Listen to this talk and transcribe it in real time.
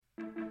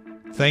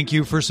Thank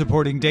you for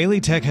supporting Daily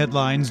Tech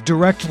Headlines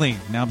directly.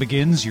 Now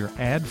begins your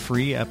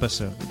ad-free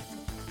episode.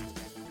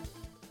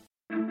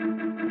 I'm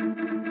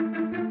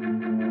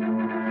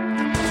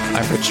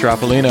Rich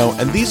Straffolino,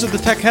 and these are the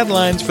tech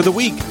headlines for the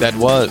week that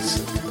was.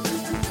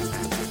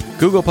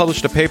 Google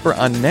published a paper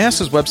on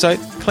NASA's website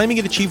claiming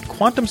it achieved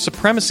quantum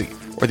supremacy,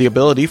 or the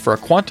ability for a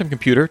quantum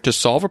computer to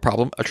solve a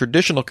problem a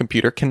traditional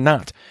computer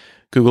cannot.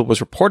 Google was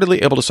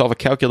reportedly able to solve a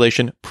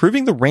calculation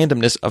proving the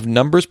randomness of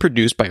numbers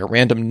produced by a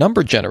random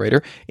number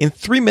generator in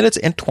 3 minutes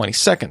and 20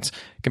 seconds,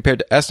 compared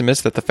to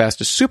estimates that the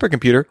fastest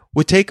supercomputer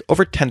would take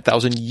over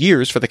 10,000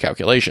 years for the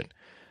calculation.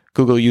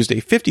 Google used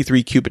a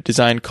 53-qubit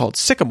design called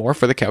Sycamore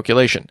for the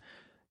calculation.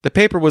 The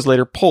paper was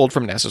later pulled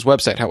from NASA's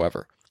website,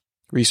 however.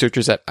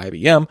 Researchers at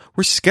IBM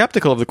were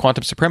skeptical of the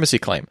quantum supremacy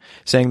claim,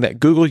 saying that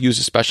Google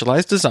used a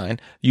specialized design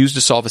used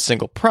to solve a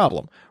single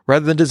problem,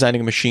 rather than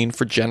designing a machine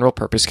for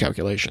general-purpose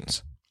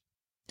calculations.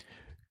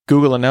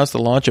 Google announced the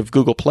launch of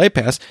Google Play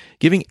Pass,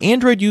 giving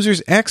Android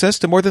users access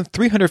to more than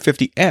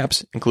 350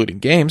 apps, including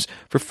games,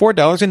 for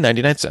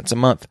 $4.99 a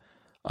month.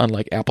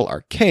 Unlike Apple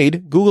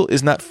Arcade, Google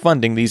is not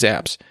funding these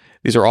apps.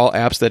 These are all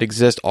apps that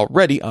exist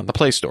already on the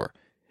Play Store.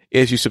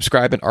 If you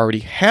subscribe and already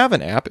have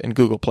an app in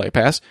Google Play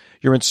Pass,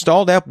 your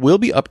installed app will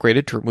be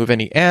upgraded to remove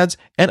any ads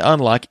and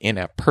unlock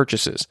in-app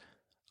purchases.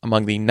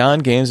 Among the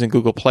non-games in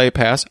Google Play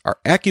Pass are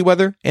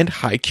AccuWeather and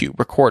HiQ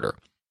Recorder.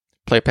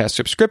 Play Pass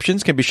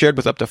subscriptions can be shared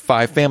with up to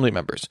 5 family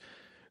members.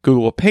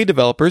 Google will pay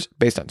developers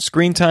based on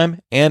screen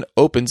time and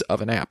opens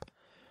of an app.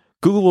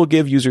 Google will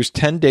give users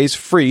 10 days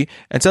free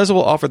and says it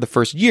will offer the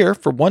first year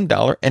for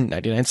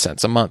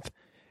 $1.99 a month.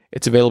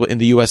 It's available in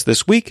the US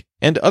this week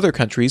and other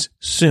countries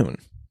soon.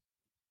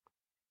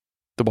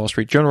 The Wall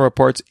Street Journal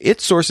reports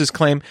its sources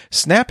claim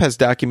Snap has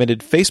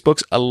documented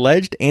Facebook's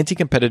alleged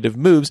anti-competitive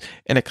moves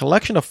in a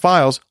collection of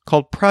files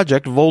called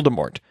Project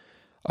Voldemort.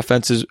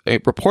 Offenses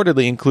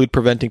reportedly include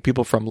preventing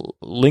people from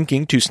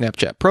linking to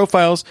Snapchat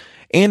profiles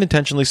and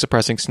intentionally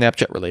suppressing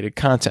Snapchat-related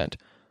content.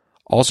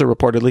 Also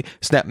reportedly,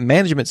 Snap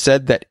management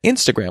said that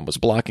Instagram was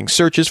blocking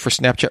searches for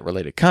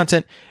Snapchat-related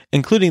content,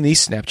 including the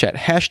Snapchat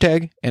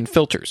hashtag and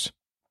filters.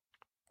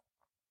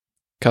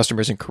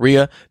 Customers in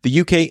Korea, the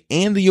UK,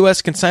 and the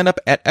US can sign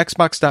up at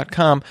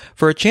Xbox.com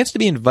for a chance to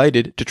be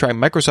invited to try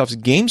Microsoft's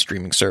game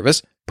streaming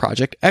service,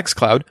 Project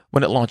xCloud,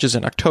 when it launches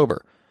in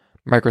October.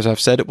 Microsoft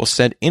said it will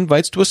send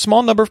invites to a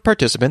small number of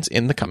participants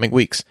in the coming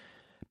weeks.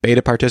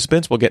 Beta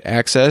participants will get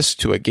access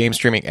to a game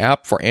streaming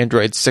app for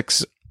Android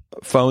 6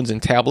 phones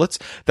and tablets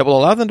that will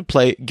allow them to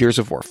play Gears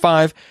of War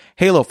 5,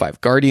 Halo 5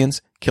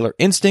 Guardians, Killer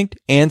Instinct,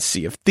 and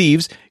Sea of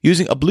Thieves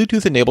using a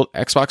Bluetooth-enabled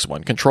Xbox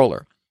One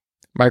controller.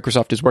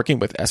 Microsoft is working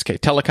with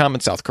SK Telecom in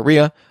South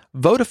Korea,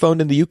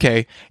 Vodafone in the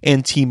UK,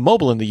 and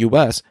T-Mobile in the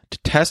US to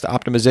test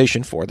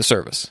optimization for the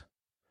service.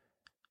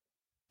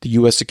 The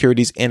U.S.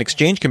 Securities and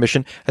Exchange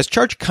Commission has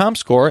charged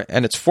Comscore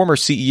and its former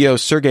CEO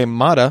Sergey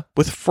Mata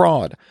with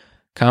fraud.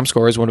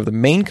 Comscore is one of the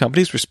main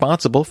companies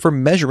responsible for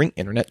measuring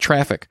internet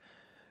traffic.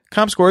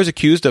 Comscore is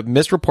accused of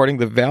misreporting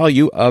the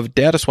value of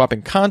data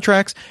swapping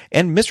contracts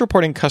and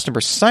misreporting customer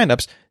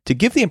signups to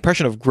give the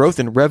impression of growth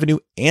in revenue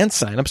and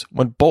signups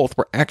when both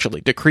were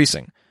actually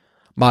decreasing.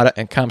 Mata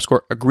and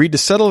Comscore agreed to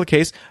settle the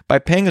case by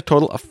paying a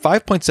total of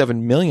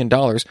 $5.7 million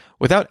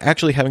without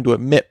actually having to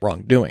admit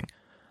wrongdoing.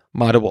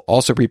 Mata will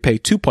also repay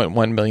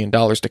 $2.1 million to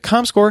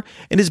Comscore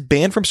and is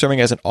banned from serving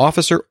as an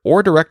officer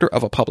or director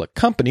of a public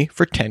company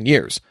for 10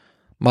 years.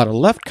 Mata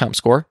left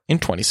Comscore in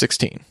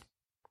 2016.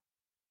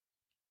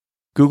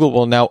 Google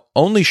will now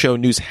only show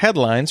news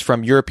headlines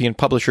from European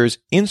publishers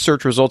in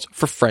search results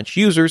for French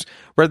users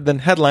rather than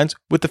headlines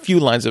with a few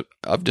lines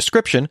of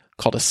description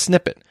called a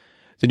snippet.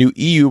 The new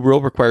EU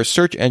rule requires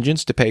search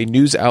engines to pay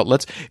news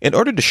outlets in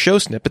order to show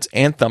snippets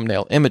and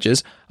thumbnail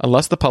images,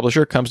 unless the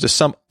publisher comes to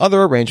some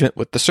other arrangement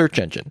with the search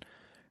engine.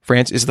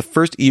 France is the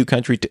first EU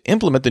country to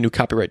implement the new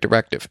copyright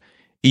directive.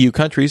 EU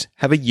countries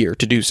have a year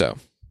to do so.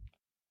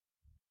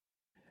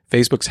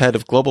 Facebook's head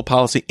of global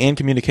policy and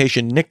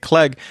communication, Nick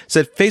Clegg,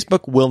 said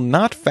Facebook will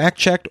not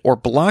fact-check or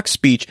block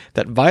speech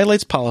that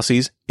violates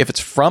policies if it's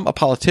from a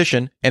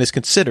politician and is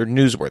considered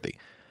newsworthy.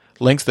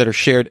 Links that are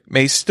shared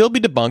may still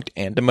be debunked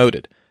and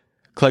demoted.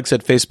 Clegg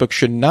said Facebook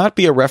should not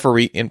be a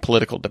referee in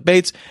political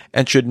debates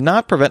and should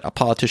not prevent a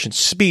politician's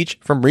speech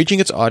from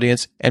reaching its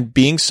audience and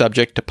being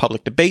subject to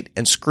public debate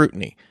and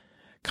scrutiny.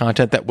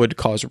 Content that would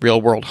cause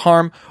real-world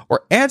harm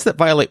or ads that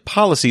violate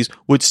policies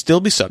would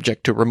still be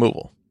subject to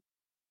removal.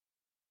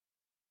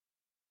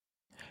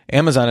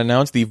 Amazon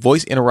announced the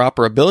Voice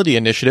Interoperability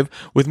Initiative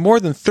with more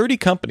than 30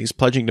 companies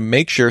pledging to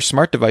make sure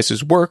smart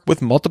devices work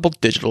with multiple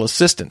digital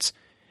assistants.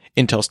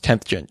 Intel's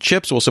 10th gen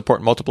chips will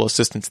support multiple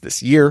assistants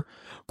this year.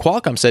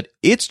 Qualcomm said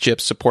its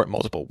chips support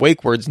multiple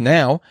wake words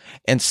now,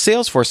 and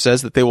Salesforce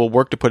says that they will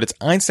work to put its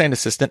Einstein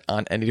assistant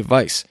on any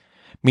device.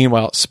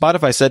 Meanwhile,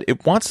 Spotify said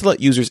it wants to let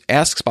users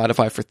ask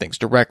Spotify for things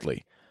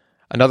directly.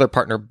 Another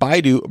partner,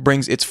 Baidu,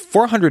 brings its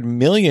 400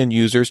 million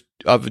users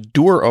of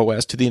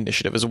DuerOS to the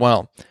initiative as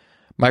well.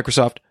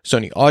 Microsoft,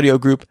 Sony Audio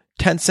Group,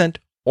 Tencent,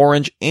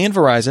 Orange, and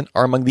Verizon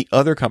are among the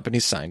other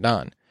companies signed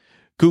on.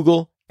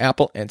 Google,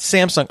 Apple and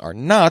Samsung are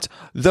not,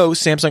 though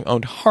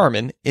Samsung-owned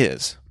Harman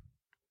is.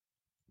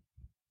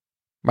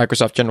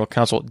 Microsoft General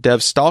Counsel Dev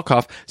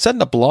Stalkoff said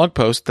in a blog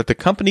post that the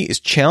company is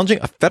challenging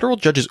a federal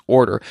judge's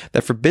order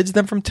that forbids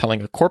them from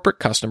telling a corporate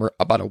customer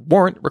about a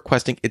warrant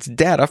requesting its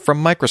data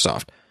from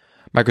Microsoft.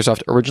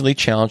 Microsoft originally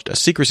challenged a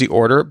secrecy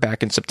order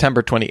back in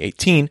September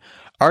 2018,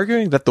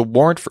 arguing that the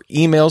warrant for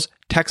emails,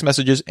 text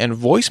messages, and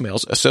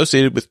voicemails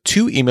associated with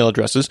 2 email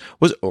addresses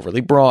was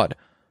overly broad.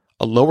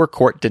 A lower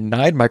court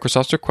denied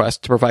Microsoft's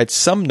request to provide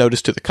some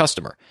notice to the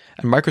customer,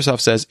 and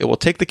Microsoft says it will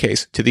take the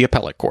case to the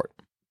appellate court.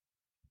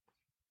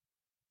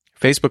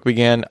 Facebook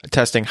began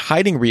testing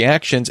hiding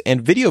reactions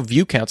and video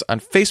view counts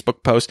on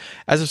Facebook posts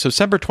as of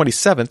September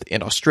 27th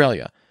in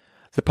Australia.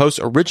 The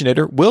post's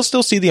originator will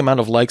still see the amount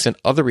of likes and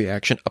other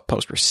reaction a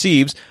post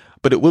receives,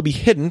 but it will be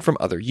hidden from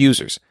other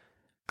users.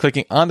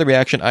 Clicking on the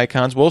reaction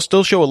icons will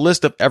still show a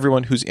list of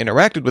everyone who's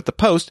interacted with the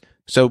post,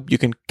 so you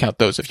can count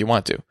those if you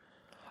want to.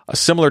 A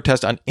similar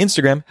test on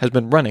Instagram has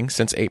been running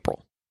since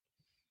April.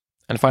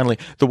 And finally,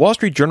 the Wall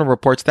Street Journal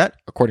reports that,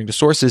 according to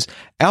sources,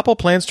 Apple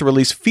plans to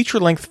release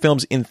feature-length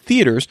films in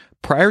theaters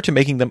prior to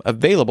making them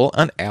available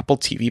on Apple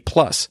TV+.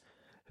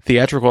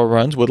 Theatrical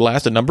runs would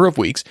last a number of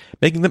weeks,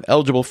 making them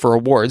eligible for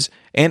awards,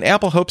 and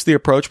Apple hopes the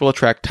approach will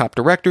attract top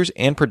directors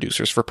and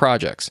producers for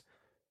projects.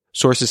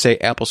 Sources say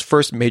Apple's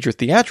first major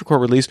theatrical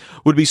release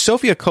would be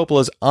Sofia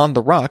Coppola's On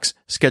the Rocks,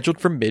 scheduled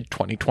for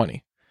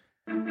mid-2020.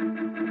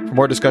 For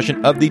more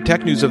discussion of the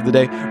tech news of the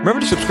day, remember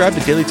to subscribe to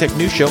Daily Tech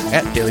News Show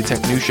at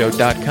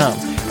dailytechnewsshow.com.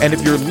 And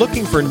if you're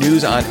looking for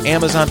news on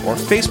Amazon or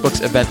Facebook's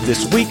event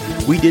this week,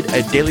 we did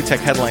a Daily Tech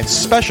Headlines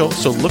special,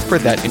 so look for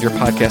that in your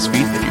podcast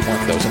feed if you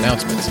want those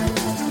announcements.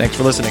 Thanks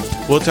for listening.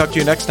 We'll talk to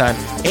you next time.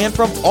 And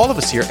from all of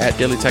us here at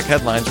Daily Tech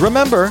Headlines,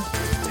 remember,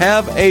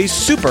 have a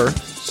super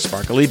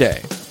sparkly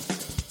day.